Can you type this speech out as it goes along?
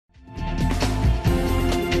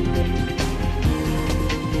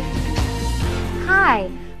Hi,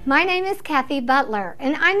 my name is Kathy Butler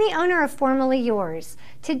and I'm the owner of Formerly Yours.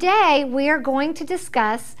 Today we are going to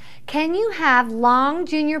discuss, can you have long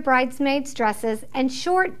junior bridesmaids dresses and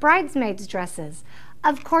short bridesmaids dresses?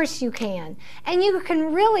 Of course you can. And you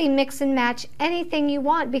can really mix and match anything you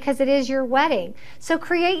want because it is your wedding. So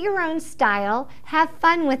create your own style, have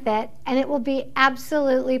fun with it, and it will be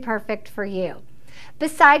absolutely perfect for you.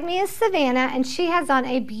 Beside me is Savannah, and she has on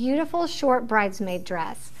a beautiful short bridesmaid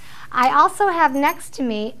dress. I also have next to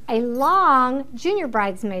me a long junior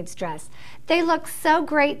bridesmaid's dress. They look so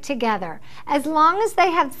great together. As long as they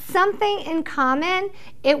have something in common,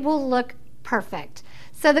 it will look perfect.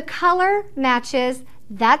 So the color matches,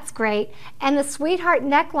 that's great, and the sweetheart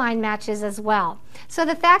neckline matches as well. So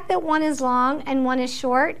the fact that one is long and one is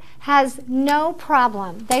short has no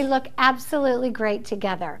problem. They look absolutely great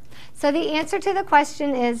together. So the answer to the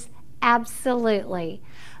question is absolutely.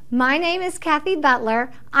 My name is Kathy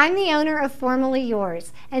Butler. I'm the owner of Formerly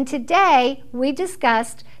Yours, and today we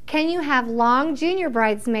discussed, can you have long junior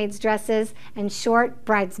bridesmaids dresses and short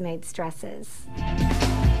bridesmaids dresses?